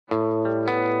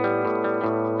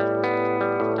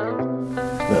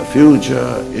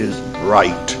future is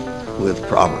bright with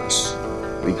promise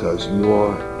because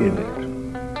you're in it.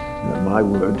 And my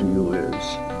word to you is,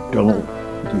 don't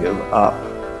give up.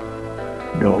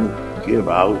 Don't give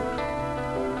out.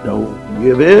 Don't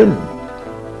give in.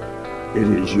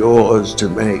 It is yours to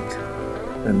make.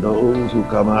 And those who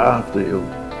come after you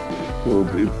will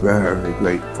be very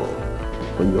grateful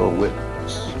for your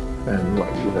witness and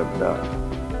what you have done.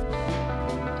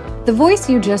 The voice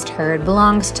you just heard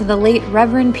belongs to the late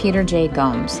Reverend Peter J.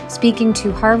 Gomes, speaking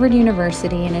to Harvard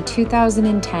University in a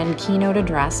 2010 keynote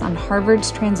address on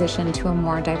Harvard's transition to a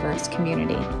more diverse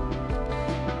community.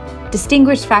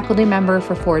 Distinguished faculty member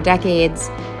for 4 decades,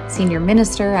 senior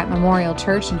minister at Memorial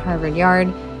Church in Harvard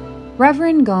Yard,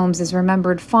 Reverend Gomes is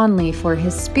remembered fondly for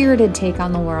his spirited take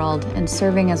on the world and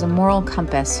serving as a moral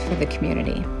compass for the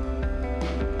community.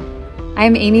 I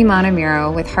am Amy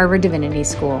Montemuro with Harvard Divinity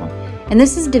School, and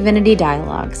this is Divinity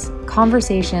Dialogues,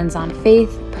 conversations on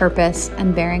faith, purpose,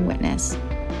 and bearing witness.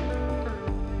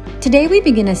 Today we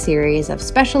begin a series of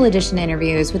special edition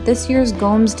interviews with this year's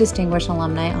Gomes Distinguished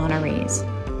Alumni honorees.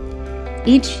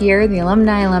 Each year, the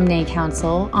Alumni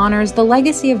Council honors the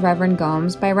legacy of Reverend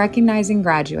Gomes by recognizing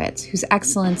graduates whose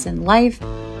excellence in life,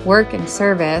 work, and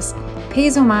service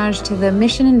pays homage to the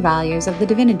mission and values of the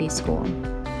Divinity School.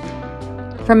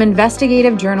 From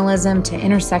investigative journalism to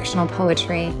intersectional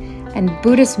poetry, and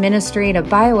Buddhist ministry to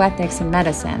bioethics and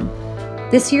medicine,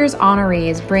 this year's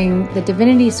honorees bring the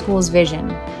Divinity School's vision,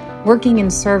 working in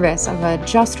service of a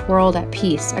just world at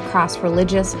peace across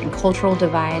religious and cultural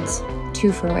divides,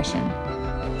 to fruition.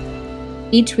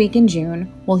 Each week in June,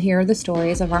 we'll hear the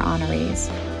stories of our honorees.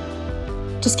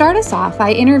 To start us off,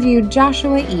 I interviewed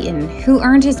Joshua Eaton, who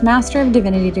earned his Master of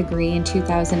Divinity degree in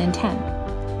 2010.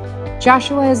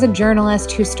 Joshua is a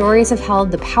journalist whose stories have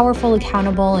held the powerful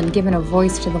accountable and given a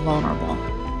voice to the vulnerable.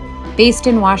 Based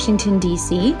in Washington,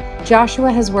 D.C.,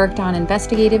 Joshua has worked on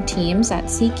investigative teams at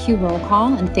CQ Roll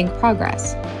Call and Think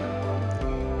Progress.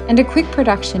 And a quick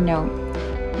production note.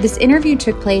 This interview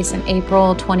took place in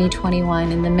April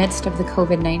 2021 in the midst of the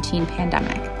COVID-19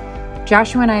 pandemic.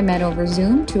 Joshua and I met over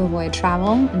Zoom to avoid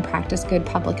travel and practice good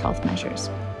public health measures.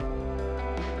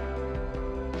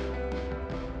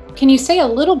 Can you say a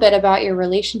little bit about your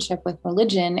relationship with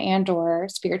religion and/or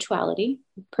spirituality,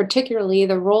 particularly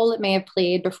the role it may have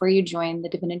played before you joined the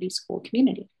Divinity School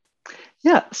community?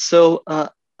 Yeah, so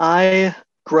I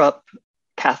grew up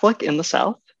Catholic in the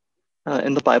South,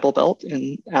 in the Bible Belt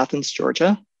in Athens,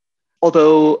 Georgia.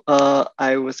 Although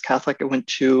I was Catholic, I went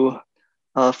to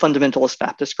a fundamentalist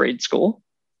Baptist grade school.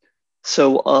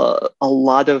 So a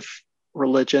lot of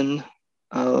religion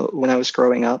when I was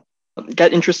growing up.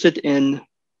 Got interested in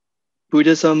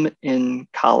Buddhism in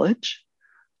college,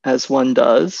 as one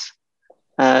does,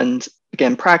 and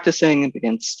began practicing and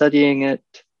began studying it.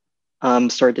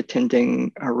 Started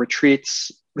attending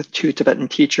retreats with 2 Tibetan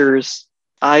teachers.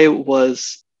 I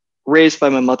was raised by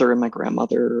my mother and my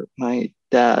grandmother. My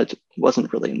dad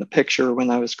wasn't really in the picture when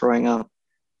I was growing up.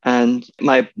 And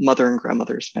my mother and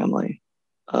grandmother's family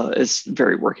is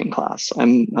very working class.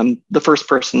 I'm the first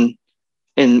person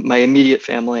in my immediate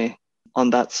family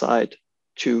on that side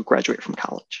to graduate from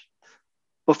college.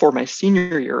 Before my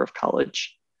senior year of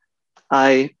college,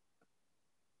 I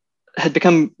had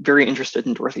become very interested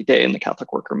in Dorothy Day and the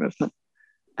Catholic worker movement.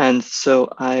 And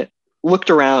so I looked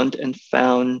around and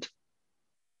found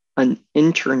an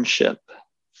internship,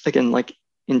 again, like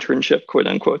internship, quote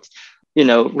unquote,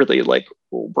 really like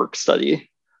work study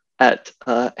at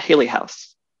Haley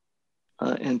House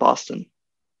in Boston,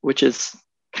 which is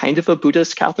kind of a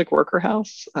Buddhist Catholic worker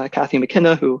house. Kathy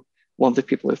McKenna, one of the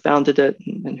people who founded it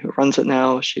and who runs it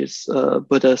now, she's a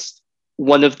Buddhist.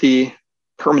 One of the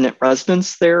permanent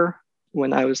residents there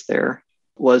when I was there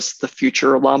was the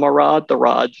future Lama Rod, the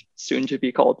Rod soon to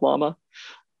be called Lama.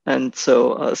 And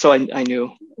so I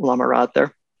knew Lama Rod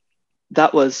there.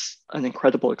 That was an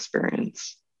incredible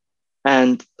experience.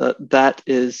 And that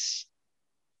is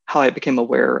how I became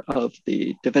aware of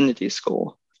the Divinity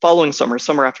School. Following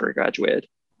summer after I graduated,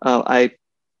 I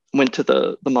went to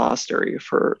the monastery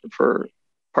for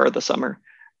part of the summer.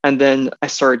 And then I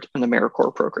started an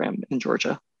AmeriCorps program in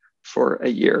Georgia for a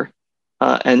year.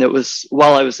 And it was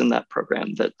while I was in that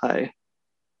program that I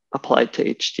applied to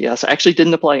HTS. I actually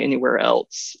didn't apply anywhere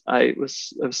else. I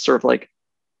was sort of like,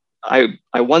 I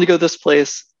want to go this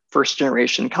place, first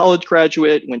generation college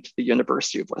graduate, went to the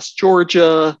University of West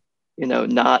Georgia,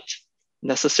 not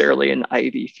necessarily an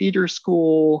Ivy feeder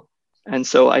school. And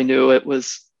so I knew it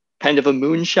was kind of a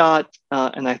moonshot.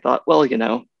 And I thought, well,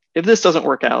 if this doesn't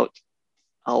work out,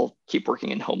 I'll keep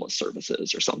working in homeless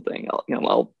services or something.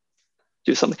 I'll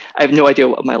do something. I have no idea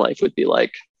what my life would be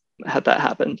like had that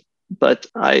happened. But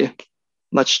I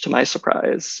much to my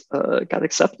surprise, got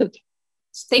accepted.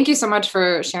 Thank you so much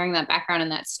for sharing that background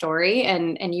and that story.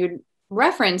 And you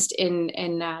referenced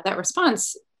in that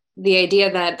response the idea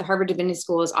that the Harvard Divinity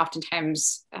School is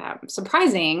oftentimes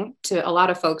surprising to a lot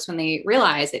of folks when they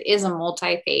realize it is a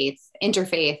multi-faith,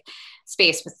 interfaith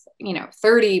space with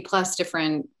 30 plus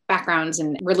different backgrounds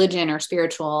and religion or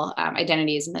spiritual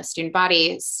identities in the student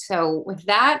body. So with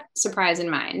that surprise in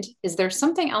mind, is there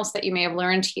something else that you may have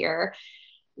learned here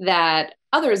that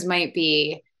others might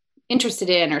be interested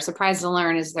in or surprised to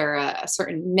learn? Is there a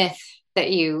certain myth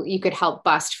that you could help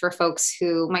bust for folks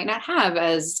who might not have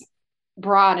as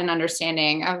broad an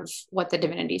understanding of what the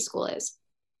Divinity School is?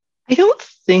 I don't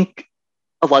think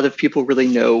a lot of people really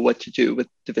know what to do with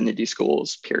divinity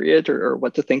schools, period, or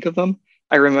what to think of them.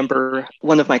 I remember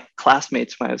one of my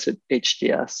classmates when I was at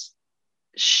HDS,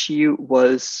 she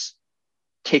was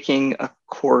taking a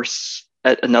course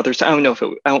at another, I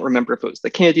don't remember if it was the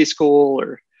Kennedy School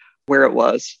or where it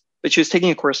was, but she was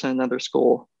taking a course in another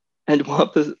school. And one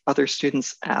of the other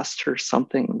students asked her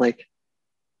something like,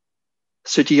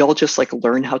 so do y'all just like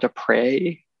learn how to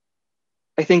pray?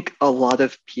 I think a lot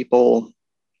of people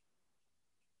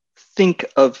think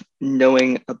of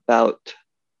knowing about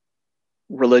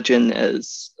religion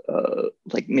as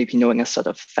like maybe knowing a set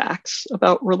of facts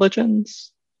about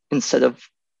religions instead of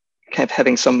kind of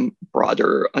having some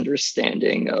broader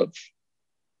understanding of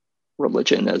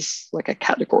religion as like a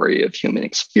category of human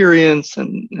experience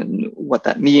and what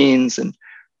that means and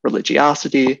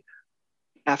religiosity.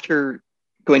 After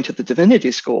going to the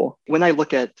Divinity School, when I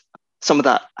look at some of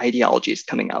the ideologies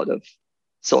coming out of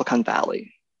Silicon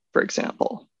Valley, for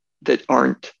example, that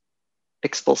aren't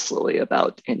explicitly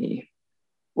about any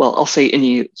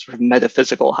sort of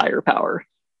metaphysical higher power,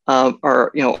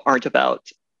 or aren't about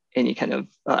any kind of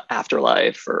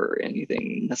afterlife or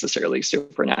anything necessarily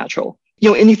supernatural.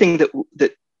 Anything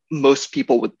that most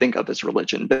people would think of as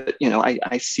religion, but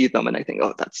I see them and I think,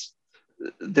 oh,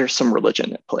 there's some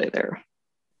religion at play there.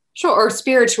 Sure, or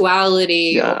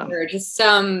spirituality, yeah. Or just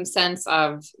some sense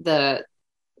of the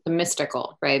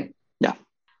mystical, right? Yeah.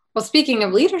 Well, speaking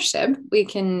of leadership, we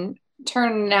can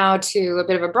turn now to a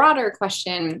bit of a broader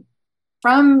question.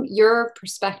 From your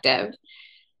perspective,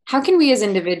 how can we as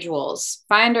individuals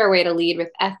find our way to lead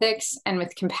with ethics and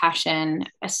with compassion,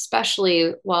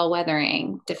 especially while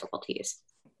weathering difficulties?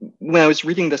 When I was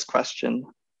reading this question,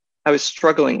 I was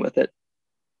struggling with it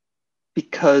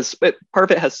because part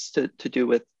of it has to do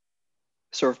with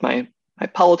sort of my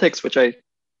politics, which I,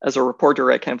 as a reporter,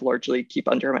 I kind of largely keep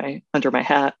under my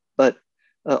hat, but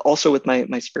also with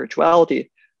my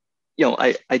spirituality.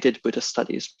 I did Buddhist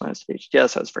studies when I was at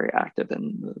HDS. I was very active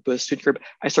in the Buddhist student group.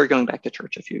 I started going back to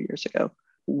church a few years ago.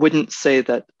 Wouldn't say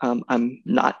that I'm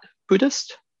not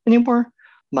Buddhist anymore.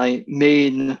 My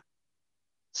main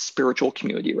spiritual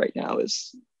community right now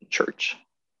is church.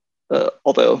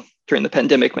 Although during the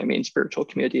pandemic, my main spiritual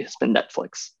community has been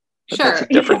Netflix. But sure.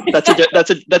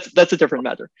 That's a different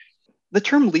matter. The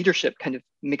term leadership kind of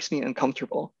makes me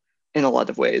uncomfortable in a lot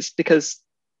of ways because,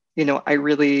 I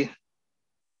really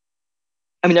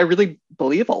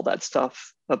believe all that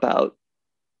stuff about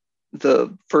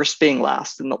the first being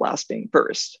last and the last being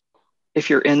first. If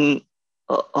you're in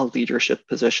a leadership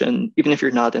position, even if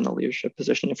you're not in a leadership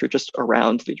position, if you're just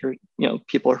around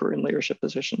people who are in leadership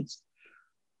positions,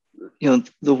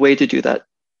 the way to do that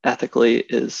ethically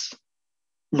is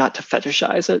not to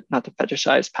fetishize it, not to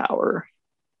fetishize power.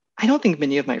 I don't think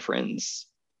many of my friends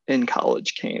in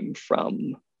college came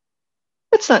from,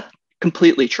 it's not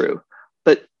completely true,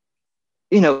 but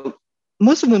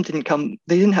most of them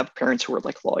they didn't have parents who were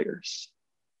like lawyers.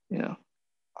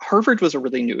 Harvard was a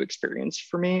really new experience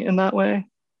for me in that way.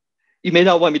 You may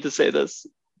not want me to say this,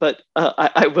 but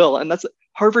I will. And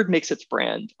Harvard makes its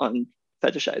brand on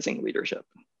fetishizing leadership,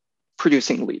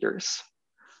 producing leaders.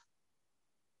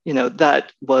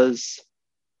 That was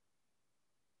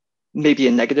maybe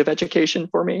a negative education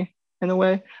for me in a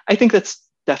way. I think that's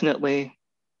definitely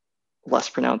less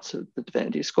pronounced at the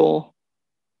Divinity School,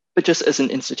 but just as an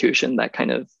institution, that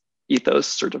kind of ethos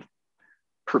sort of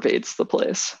pervades the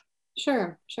place.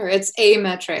 Sure. It's a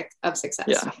metric of success.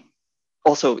 Yeah.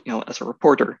 Also, as a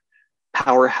reporter,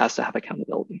 power has to have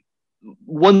accountability.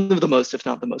 One of the most, if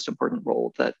not the most important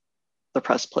role that the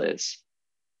press plays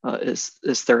is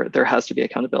there has to be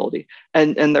accountability.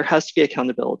 And there has to be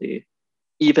accountability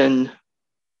even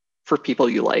for people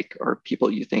you like or people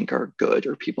you think are good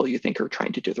or people you think are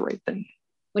trying to do the right thing.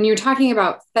 When you're talking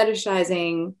about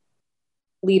fetishizing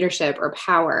leadership or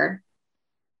power,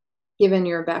 given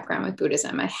your background with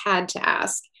Buddhism, I had to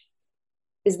ask,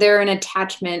 is there an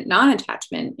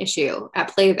non-attachment issue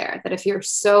at play there? That if you're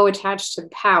so attached to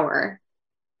power,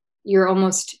 you're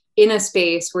almost in a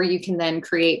space where you can then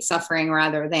create suffering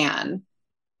rather than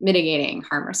mitigating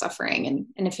harm or suffering.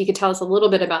 And if you could tell us a little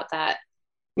bit about that.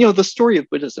 The story of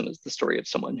Buddhism is the story of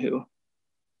someone who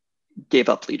gave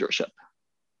up leadership.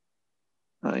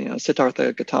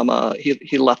 Siddhartha Gautama,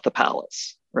 he left the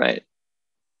palace, right?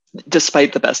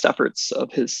 Despite the best efforts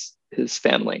of his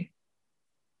family.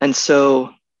 And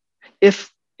so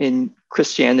if in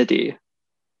Christianity,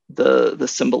 the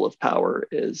symbol of power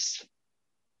is,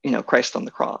 Christ on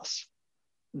the cross,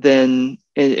 then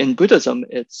in Buddhism,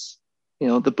 it's,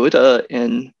 the Buddha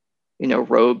in,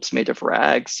 robes made of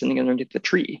rags sitting underneath the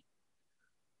tree,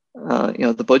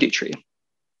 the Bodhi tree.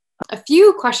 A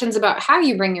few questions about how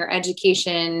you bring your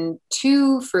education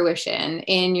to fruition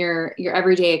in your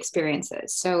everyday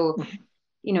experiences. So,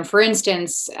 for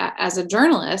instance, as a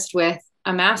journalist with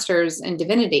a master's in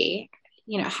divinity,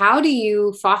 how do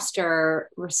you foster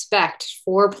respect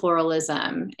for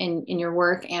pluralism in your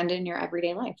work and in your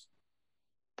everyday life?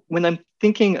 When I'm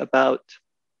thinking about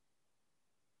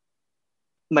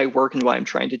my work and what I'm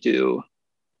trying to do,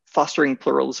 fostering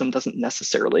pluralism doesn't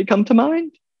necessarily come to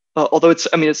mind. Although it's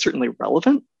certainly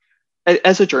relevant.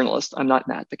 As a journalist, I'm not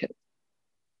an advocate,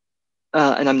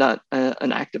 and I'm not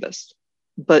an activist.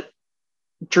 But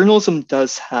journalism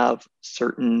does have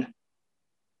certain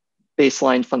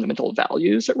baseline fundamental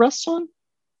values it rests on.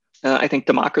 I think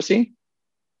democracy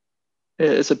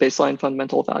is a baseline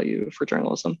fundamental value for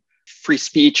journalism. Free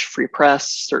speech, free press,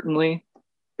 certainly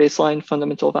baseline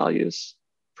fundamental values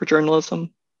for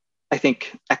journalism. I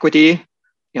think equity,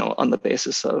 on the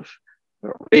basis of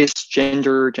race,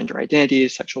 gender identity,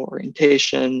 sexual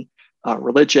orientation,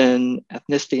 religion,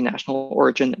 ethnicity, national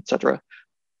origin, etc.,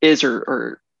 is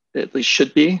or at least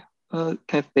should be a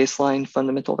kind of baseline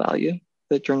fundamental value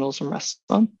that journalism rests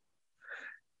on.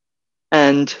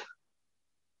 And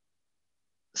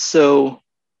so,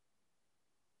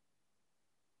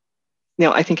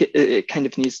 I think it kind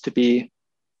of needs to be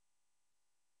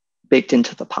baked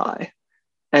into the pie.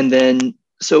 And then,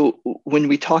 so when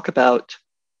we talk about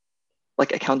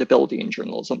like accountability in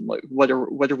journalism, like what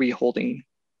are we holding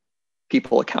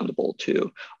people accountable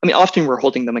to? Often we're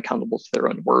holding them accountable to their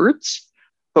own words,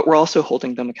 but we're also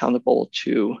holding them accountable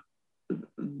to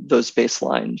those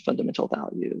baseline fundamental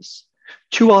values.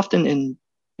 Too often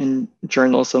in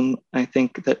journalism, I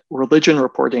think that religion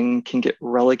reporting can get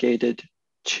relegated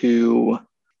to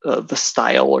the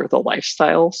style or the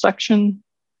lifestyle section.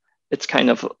 It's kind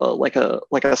of like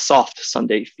a soft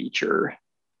Sunday feature.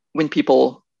 When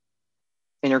people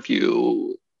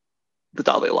interview the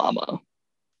Dalai Lama,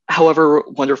 however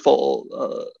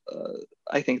wonderful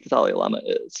I think the Dalai Lama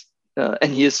is,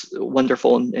 and he is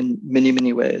wonderful in many,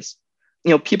 many ways,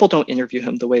 people don't interview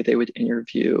him the way they would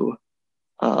interview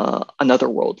another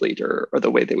world leader or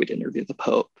the way they would interview the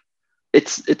Pope.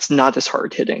 It's not as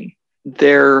hard hitting.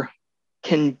 There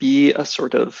can be a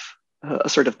sort of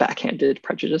backhanded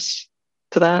prejudice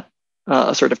to that,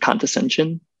 a sort of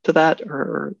condescension to that,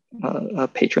 or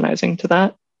patronizing to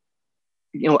that.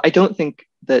 I don't think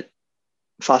that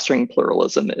fostering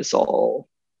pluralism is all,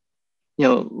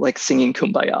 like singing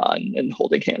Kumbaya and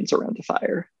holding hands around a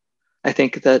fire. I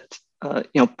think that,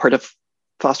 part of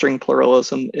fostering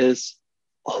pluralism is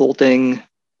holding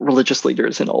religious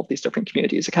leaders in all of these different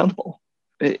communities accountable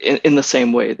in the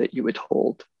same way that you would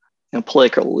hold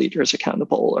political leaders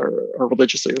accountable or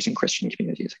religious leaders in Christian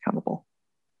communities accountable.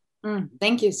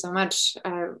 Thank you so much.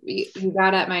 You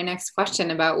got at my next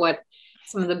question about what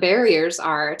some of the barriers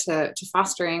are to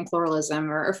fostering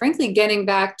pluralism, or frankly, getting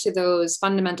back to those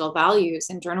fundamental values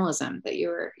in journalism that you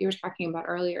were talking about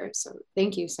earlier. So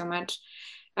thank you so much.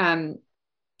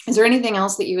 Is there anything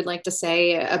else that you would like to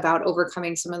say about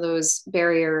overcoming some of those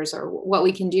barriers, or what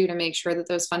we can do to make sure that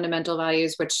those fundamental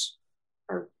values, which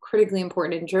are critically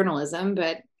important in journalism,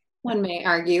 but one may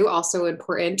argue also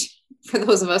important for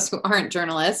those of us who aren't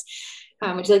journalists.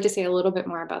 Would you like to say a little bit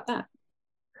more about that?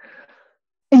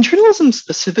 In journalism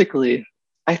specifically,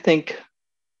 I think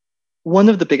one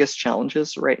of the biggest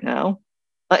challenges right now,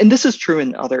 and this is true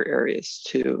in other areas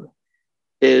too,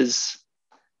 is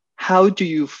how do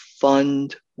you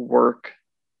fund work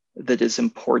that is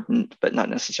important but not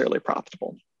necessarily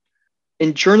profitable?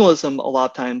 In journalism, a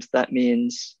lot of times that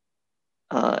means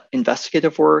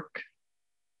investigative work.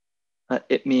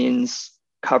 It means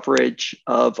coverage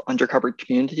of undercovered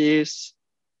communities.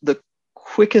 The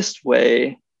quickest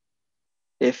way,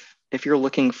 if you're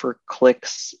looking for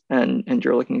clicks and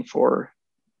you're looking for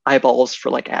eyeballs for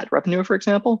like ad revenue, for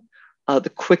example, the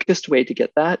quickest way to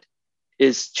get that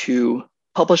is to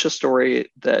publish a story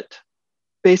that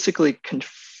basically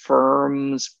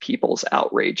confirms people's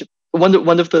outrage.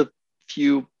 One of the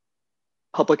few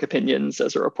public opinions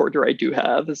as a reporter I do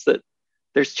have is that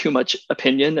there's too much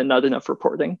opinion and not enough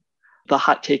reporting. The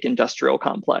hot take industrial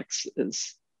complex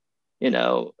is,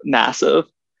 massive.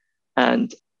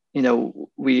 And,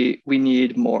 we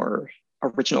need more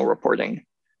original reporting.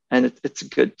 And it's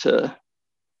good to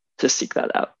seek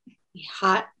that out.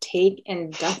 Hot take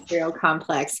industrial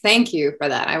complex. Thank you for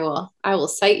that. I will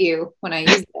cite you when I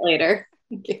use it later.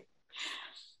 Thank you.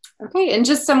 Okay, and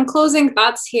just some closing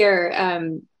thoughts here.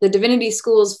 The Divinity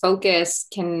School's focus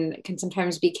can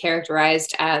sometimes be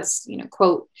characterized as,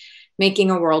 quote,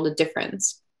 making a world of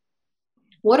difference.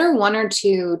 What are one or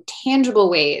two tangible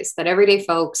ways that everyday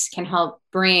folks can help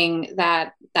bring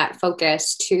that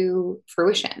focus to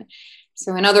fruition?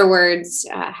 So in other words,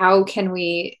 how can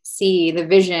we see the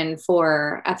vision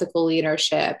for ethical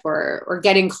leadership or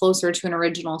getting closer to an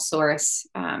original source?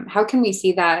 How can we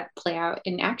see that play out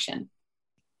in action?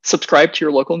 Subscribe to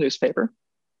your local newspaper.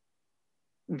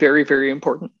 Very, very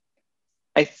important.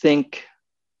 I think,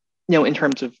 in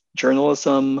terms of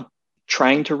journalism,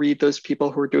 trying to read those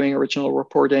people who are doing original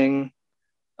reporting,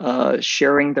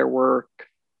 sharing their work,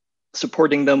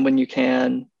 supporting them when you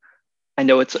can. I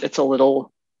know it's a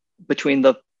little between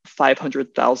the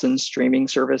 500,000 streaming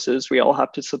services we all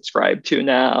have to subscribe to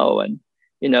now, and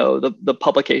the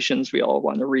publications we all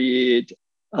want to read.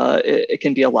 It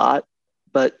can be a lot,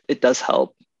 but it does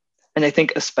help. And I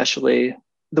think especially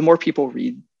the more people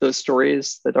read those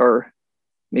stories that are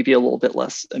maybe a little bit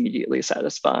less immediately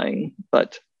satisfying,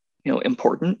 but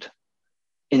important,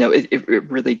 it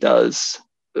really does.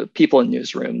 People in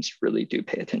newsrooms really do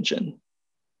pay attention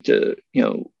to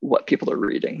what people are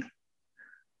reading.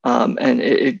 And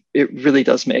it really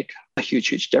does make a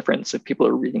huge difference if people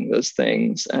are reading those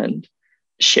things and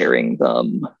sharing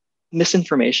them.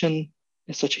 Misinformation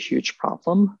is such a huge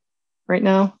problem right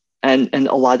now. And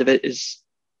a lot of it is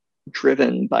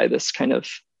driven by this kind of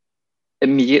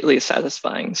immediately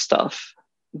satisfying stuff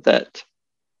that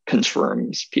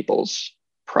confirms people's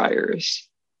priors.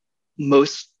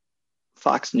 Most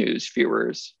Fox News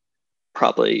viewers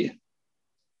probably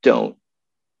don't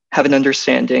have an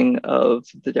understanding of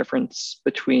the difference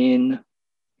between,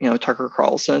 Tucker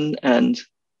Carlson and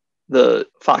the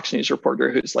Fox News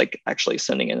reporter who's actually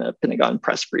sending in a Pentagon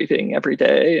press briefing every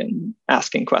day and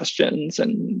asking questions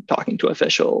and talking to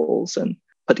officials and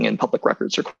putting in public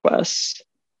records requests.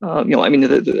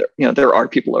 There are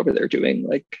people over there doing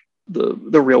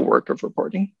the real work of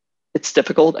reporting. It's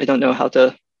difficult. I don't know how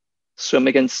to swim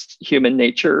against human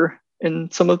nature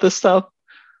in some of this stuff.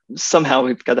 Somehow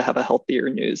we've got to have a healthier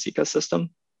news ecosystem.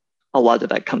 A lot of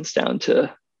that comes down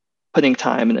to putting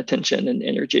time and attention and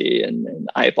energy and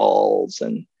eyeballs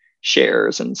and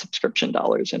shares and subscription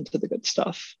dollars into the good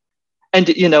stuff. And,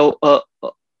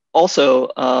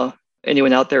 also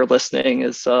anyone out there listening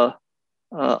is a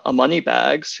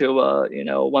moneybags who,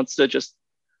 wants to just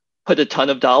put a ton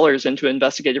of dollars into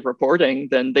investigative reporting,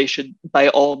 then they should by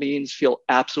all means feel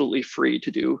absolutely free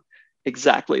to do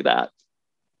exactly that.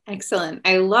 Excellent.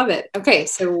 I love it. Okay.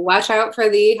 So watch out for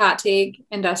the hot take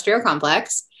industrial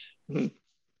complex. Mm-hmm.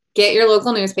 Get your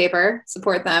local newspaper,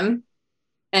 support them,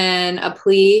 and a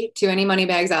plea to any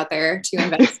moneybags out there to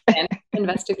invest in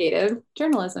investigative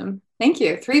journalism. Thank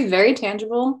you. 3 very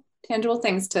tangible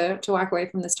things to walk away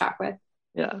from this talk with.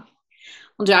 Yeah.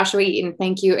 Well, Joshua Eaton,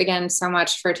 thank you again so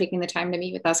much for taking the time to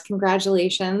meet with us.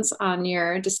 Congratulations on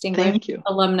your Distinguished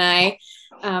Alumni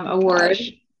Award.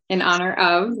 Gosh. In honor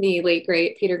of the late,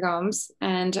 great Peter Gomes.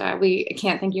 And we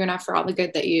can't thank you enough for all the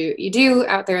good that you do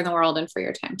out there in the world and for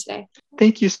your time today.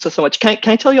 Thank you so much. Can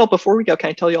I tell you all before we go,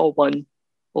 one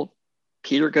little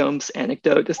Peter Gomes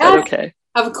anecdote? Is that okay?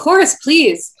 Of course,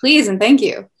 please, and thank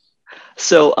you.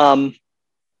 So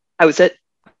I was at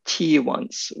tea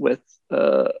once with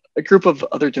a group of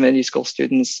other Divinity School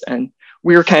students, and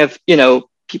we were kind of,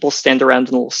 people stand around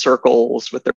in little circles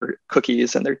with their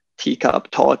cookies and their teacup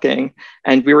talking.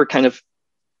 And we were kind of,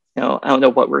 I don't know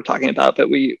what we were talking about, but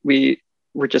we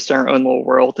were just in our own little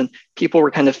world, and people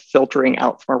were kind of filtering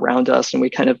out from around us, and we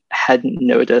kind of hadn't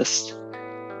noticed.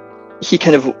 He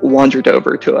kind of wandered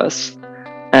over to us,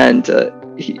 and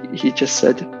he just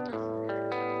said,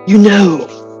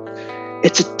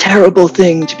 it's a terrible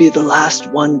thing to be the last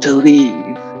one to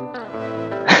leave.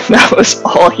 That was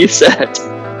all he said.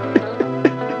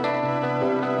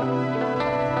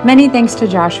 Many thanks to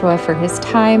Joshua for his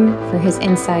time, for his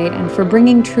insight, and for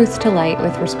bringing truth to light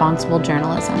with responsible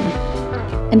journalism.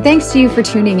 And thanks to you for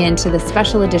tuning in to this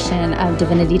special edition of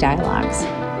Divinity Dialogues.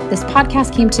 This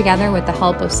podcast came together with the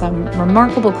help of some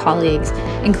remarkable colleagues,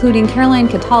 including Caroline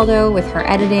Cataldo with her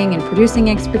editing and producing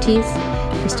expertise,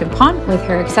 Kristen Pont with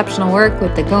her exceptional work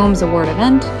with the Gomes Award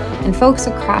event, and folks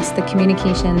across the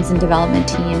communications and development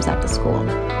teams at the school.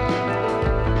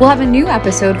 We'll have a new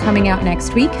episode coming out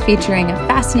next week featuring a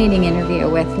fascinating interview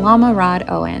with Lama Rod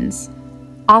Owens,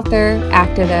 author,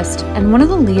 activist, and one of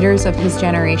the leaders of his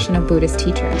generation of Buddhist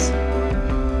teachers.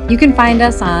 You can find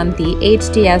us on the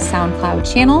HDS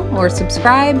SoundCloud channel or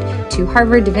subscribe to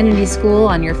Harvard Divinity School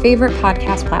on your favorite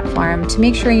podcast platform to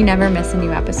make sure you never miss a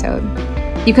new episode.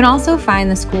 You can also find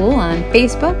the school on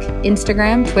Facebook,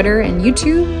 Instagram, Twitter, and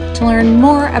YouTube to learn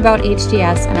more about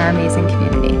HDS and our amazing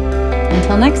community.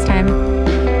 Until next time.